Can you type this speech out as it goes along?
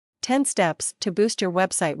10 Steps to Boost Your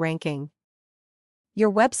Website Ranking. Your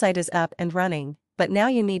website is up and running, but now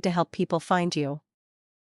you need to help people find you.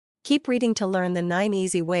 Keep reading to learn the 9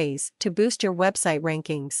 easy ways to boost your website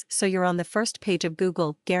rankings so you're on the first page of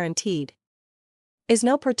Google, guaranteed. Is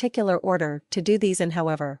no particular order to do these in,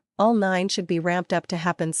 however, all 9 should be ramped up to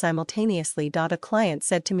happen simultaneously. A client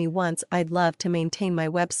said to me once, "I'd love to maintain my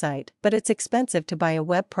website, but it's expensive to buy a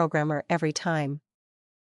web programmer every time.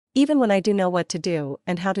 Even when I do know what to do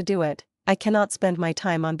and how to do it, I cannot spend my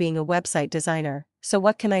time on being a website designer, so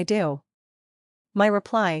what can I do?" My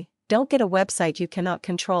reply: don't get a website you cannot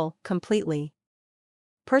control completely.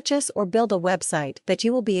 Purchase or build a website that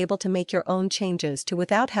you will be able to make your own changes to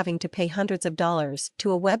without having to pay hundreds of dollars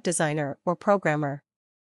to a web designer or programmer.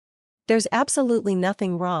 There's absolutely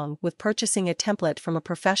nothing wrong with purchasing a template from a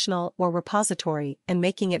professional or repository and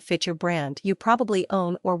making it fit your brand. You probably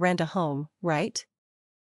own or rent a home, right?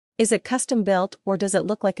 Is it custom built or does it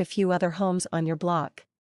look like a few other homes on your block?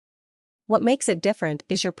 What makes it different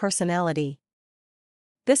is your personality.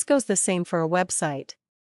 This goes the same for a website.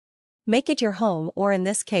 Make it your home, or in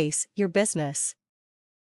this case, your business.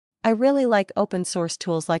 I really like open source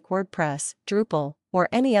tools like WordPress, Drupal, or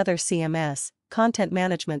any other CMS, content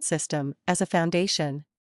management system, as a foundation.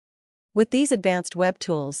 With these advanced web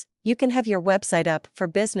tools, you can have your website up for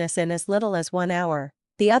business in as little as 1 hour.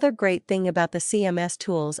 The other great thing about the CMS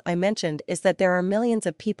tools I mentioned is that there are millions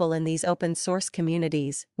of people in these open source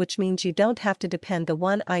communities, which means you don't have to depend on the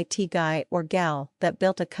one IT guy or gal that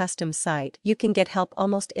built a custom site. You can get help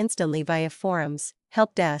almost instantly via forums,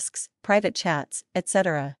 help desks, private chats,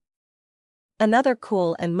 etc. Another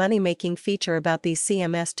cool and money-making feature about these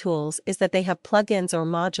CMS tools is that they have plugins or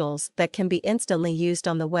modules that can be instantly used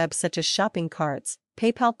on the web, such as shopping carts,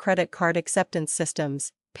 PayPal credit card acceptance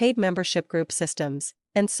systems, paid membership group systems,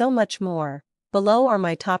 and so much more. Below are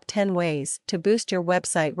my top 10 ways to boost your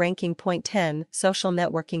website ranking. Point 10. Social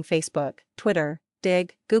networking: Facebook, Twitter,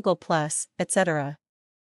 Dig, Google+, etc.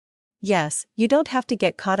 Yes, you don't have to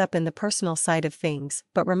get caught up in the personal side of things,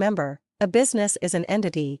 but remember, a business is an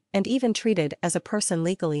entity and even treated as a person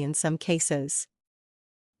legally in some cases.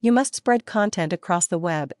 You must spread content across the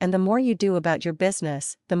web, and the more you do about your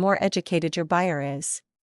business, the more educated your buyer is.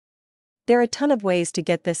 There are a ton of ways to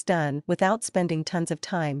get this done without spending tons of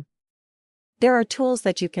time. There are tools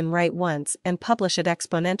that you can write once and publish it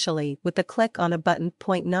exponentially with the click on a button.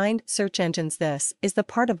 Point 9. Search engines: this is the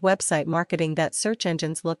part of website marketing that search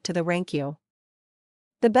engines look to rank you.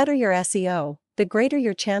 The better your SEO, the greater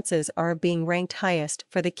your chances are of being ranked highest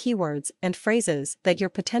for the keywords and phrases that your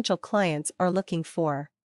potential clients are looking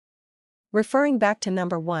for. Referring back to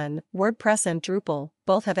number 1, WordPress and Drupal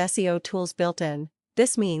both have SEO tools built in.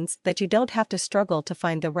 This means that you don't have to struggle to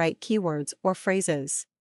find the right keywords or phrases.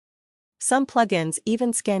 Some plugins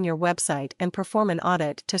even scan your website and perform an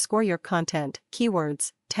audit to score your content,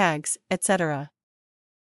 keywords, tags, etc.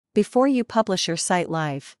 before you publish your site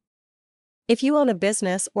live. If you own a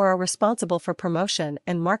business or are responsible for promotion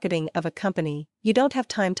and marketing of a company, you don't have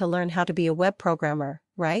time to learn how to be a web programmer,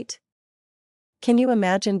 right? Can you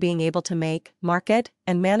imagine being able to make, market,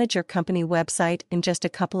 and manage your company website in just a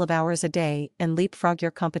couple of hours a day and leapfrog your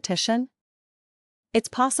competition? It's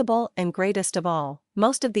possible, and greatest of all,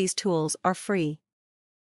 most of these tools are free.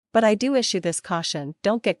 But I do issue this caution: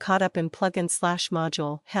 don't get caught up in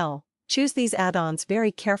plugin/module hell. Choose these add-ons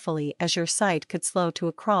very carefully, as your site could slow to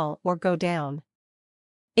a crawl or go down.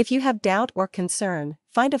 If you have doubt or concern,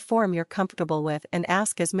 find a forum you're comfortable with and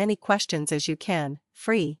ask as many questions as you can,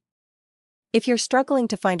 free. If you're struggling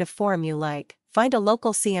to find a forum you like, find a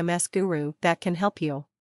local CMS guru that can help you.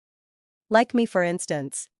 Like me, for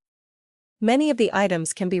instance. Many of the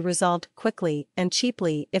items can be resolved quickly and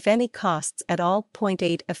cheaply, if any costs at all. Point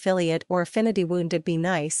 8. Affiliate or affinity: wouldn't it be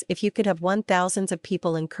nice if you could have thousands of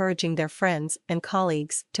people encouraging their friends and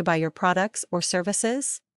colleagues to buy your products or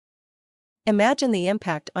services? Imagine the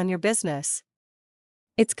impact on your business.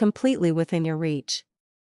 It's completely within your reach.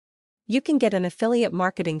 You can get an affiliate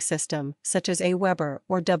marketing system, such as Aweber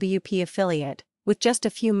or WP Affiliate. With just a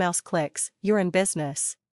few mouse clicks, you're in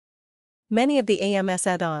business. Many of the AMS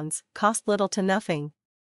add-ons cost little to nothing.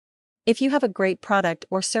 If you have a great product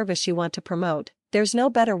or service you want to promote, there's no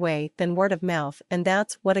better way than word of mouth, and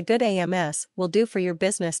that's what a good AMS will do for your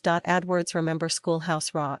business. AdWords: remember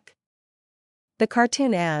Schoolhouse Rock? The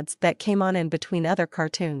cartoon ads that came on in between other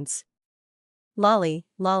cartoons. Lolly,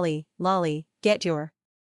 lolly, lolly, get your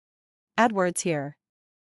AdWords here.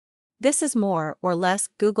 This is more or less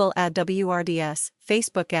Google AdWords,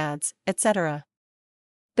 Facebook ads, etc.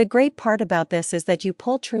 The great part about this is that you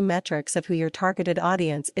pull true metrics of who your targeted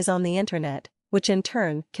audience is on the internet, which in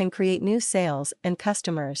turn can create new sales and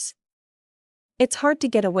customers. It's hard to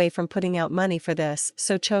get away from putting out money for this,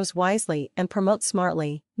 so choose wisely and promote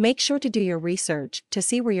smartly. Make sure to do your research to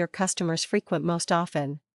see where your customers frequent most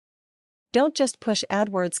often. Don't just push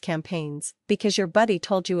AdWords campaigns because your buddy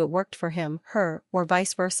told you it worked for him, her, or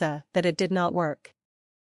vice versa, that it did not work.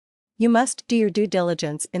 You must do your due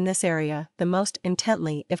diligence in this area the most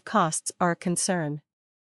intently if costs are a concern.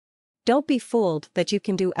 Don't be fooled that you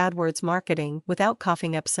can do AdWords marketing without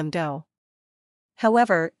coughing up some dough.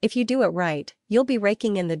 However, if you do it right, you'll be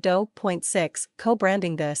raking in the dough. Point 6.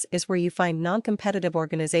 Co-branding. This is where you find non-competitive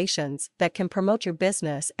organizations that can promote your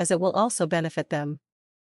business as it will also benefit them.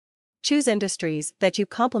 Choose industries that you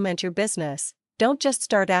complement your business. Don't just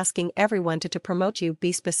start asking everyone to promote you.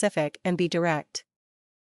 Be specific and be direct.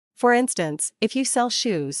 For instance, if you sell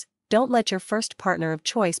shoes, don't let your first partner of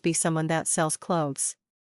choice be someone that sells clothes.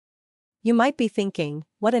 You might be thinking,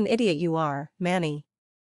 what an idiot you are, Manny.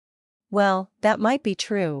 Well, that might be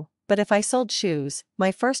true, but if I sold shoes,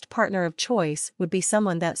 my first partner of choice would be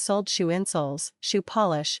someone that sold shoe insoles, shoe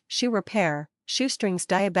polish, shoe repair, shoestrings,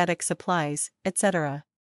 diabetic supplies, etc.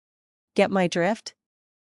 Get my drift?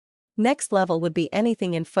 Next level would be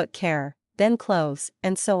anything in foot care, then clothes,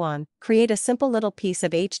 and so on. Create a simple little piece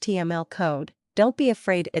of HTML code. Don't be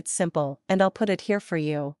afraid, it's simple, and I'll put it here for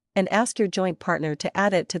you, and ask your joint partner to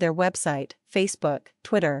add it to their website, Facebook,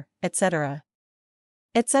 Twitter, etc.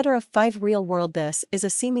 5. Real world. This is a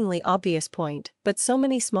seemingly obvious point, but so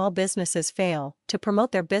many small businesses fail to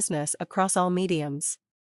promote their business across all mediums.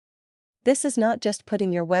 This is not just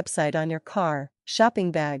putting your website on your car,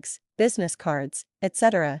 shopping bags, business cards,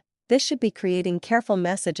 etc. This should be creating careful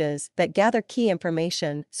messages that gather key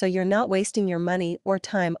information so you're not wasting your money or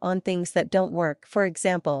time on things that don't work. For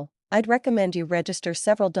example, I'd recommend you register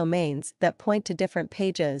several domains that point to different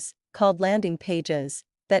pages, called landing pages,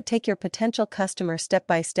 that take your potential customer step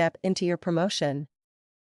by step into your promotion.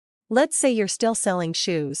 Let's say you're still selling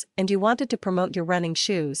shoes and you wanted to promote your running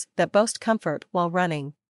shoes that boast comfort while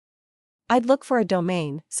running. I'd look for a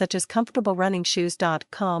domain such as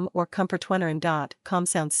comfortablerunningshoes.com or comfortrunning.com.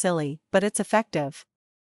 Sounds silly, but it's effective.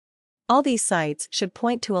 All these sites should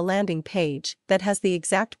point to a landing page that has the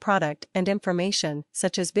exact product and information,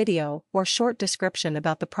 such as video or short description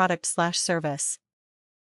about the product/service.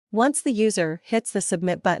 Once the user hits the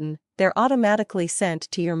submit button, they're automatically sent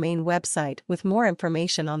to your main website with more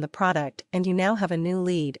information on the product, and you now have a new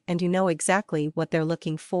lead and you know exactly what they're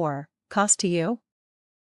looking for. Cost to you?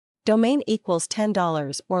 Domain equals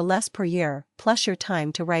 $10 or less per year, plus your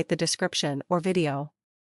time to write the description or video.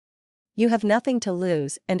 You have nothing to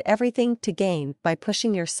lose and everything to gain by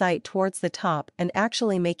pushing your site towards the top and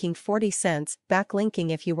actually making 40 cents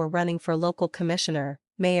backlinking. If you were running for local commissioner,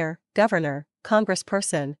 mayor, governor,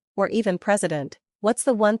 congressperson, or even president, what's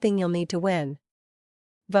the one thing you'll need to win?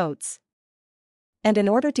 Votes. And in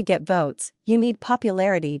order to get votes, you need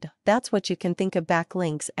popularity. That's what you can think of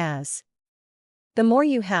backlinks as. The more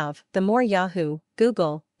you have, the more Yahoo,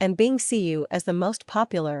 Google, and Bing see you as the most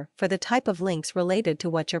popular for the type of links related to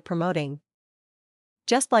what you're promoting.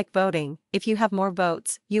 Just like voting, if you have more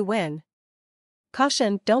votes, you win.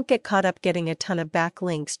 Caution: don't get caught up getting a ton of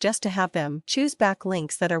backlinks just to have them. Choose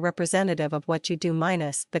backlinks that are representative of what you do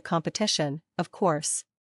minus the competition, of course.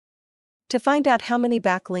 To find out how many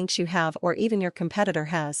backlinks you have or even your competitor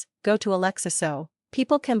has, go to Alexa. So,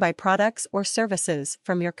 people can buy products or services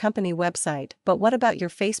from your company website, but what about your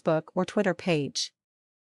Facebook or Twitter page?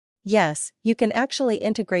 Yes, you can actually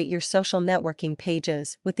integrate your social networking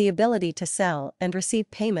pages with the ability to sell and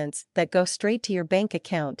receive payments that go straight to your bank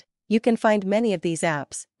account. You can find many of these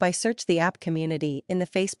apps by search the app community in the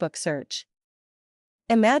Facebook search.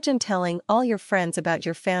 Imagine telling all your friends about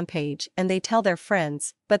your fan page and they tell their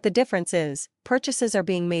friends, but the difference is, purchases are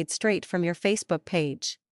being made straight from your Facebook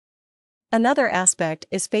page. Another aspect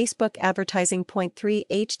is Facebook advertising. Point 3.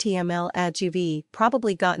 HTML ads. You've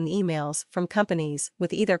probably gotten emails from companies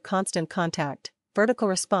with either Constant Contact, Vertical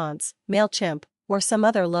Response, MailChimp, or some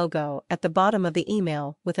other logo at the bottom of the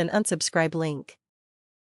email with an unsubscribe link.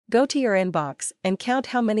 Go to your inbox and count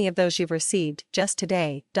how many of those you've received just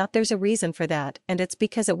today. There's a reason for that, and it's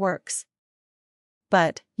because it works.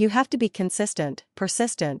 But you have to be consistent,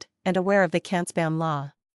 persistent, and aware of the can't spam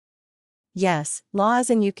law. Yes, law as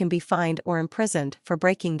in you can be fined or imprisoned for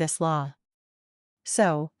breaking this law.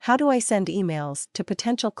 So, how do I send emails to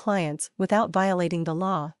potential clients without violating the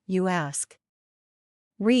law, you ask?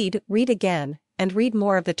 Read again, and read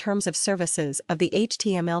more of the terms of services of the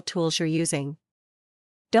HTML tools you're using.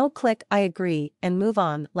 Don't click I agree and move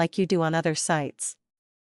on like you do on other sites.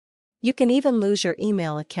 You can even lose your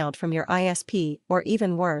email account from your ISP, or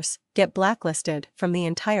even worse, get blacklisted from the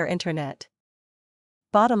entire internet.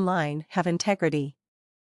 Bottom line: have integrity.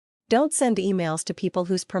 Don't send emails to people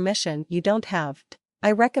whose permission you don't have.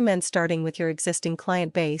 I recommend starting with your existing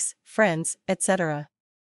client base, friends, etc.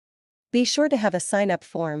 Be sure to have a sign-up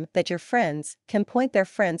form that your friends can point their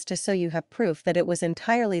friends to so you have proof that it was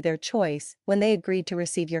entirely their choice when they agreed to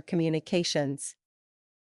receive your communications.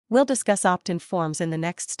 We'll discuss opt-in forms in the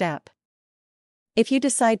next step. If you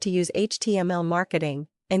decide to use HTML marketing,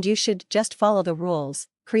 and you should just follow the rules,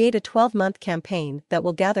 create a 12-month campaign that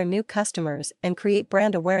will gather new customers and create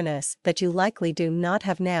brand awareness that you likely do not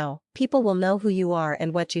have now. People will know who you are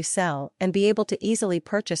and what you sell and be able to easily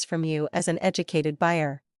purchase from you as an educated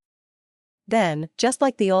buyer. Then, just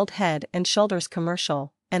like the old Head and Shoulders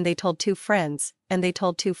commercial, and they told two friends, and they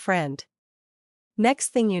told two friend. Next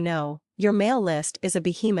thing you know, your mail list is a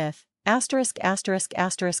behemoth. Asterisk asterisk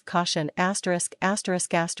asterisk caution asterisk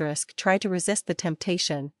asterisk asterisk try to resist the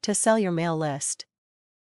temptation to sell your mail list.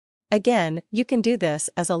 Again, you can do this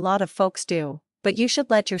as a lot of folks do, but you should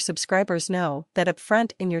let your subscribers know that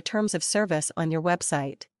upfront in your terms of service on your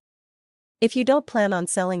website. If you don't plan on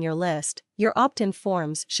selling your list, your opt-in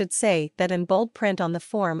forms should say that in bold print on the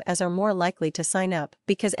form as are more likely to sign up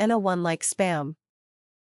because no1 likes spam.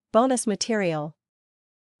 Bonus material.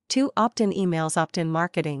 2 opt-in emails. Opt-in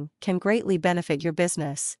marketing can greatly benefit your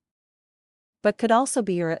business, but could also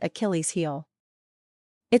be your Achilles heel.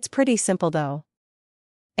 It's pretty simple though.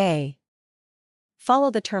 A.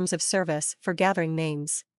 Follow the terms of service for gathering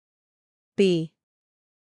names. B.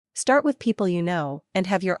 Start with people you know and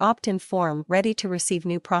have your opt-in form ready to receive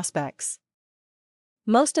new prospects.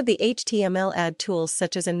 Most of the HTML ad tools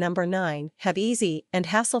such as In9 have easy and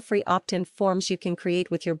hassle-free opt-in forms you can create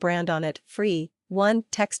with your brand on it. Free. 1.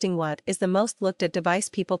 Texting. What is the most looked at device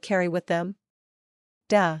people carry with them?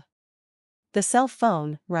 Duh. The cell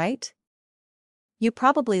phone, right? You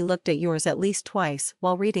probably looked at yours at least twice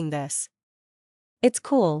while reading this. It's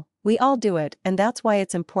cool, we all do it, and that's why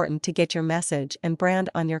it's important to get your message and brand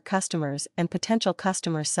on your customers' and potential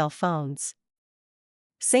customers' cell phones.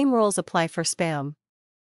 Same rules apply for spam.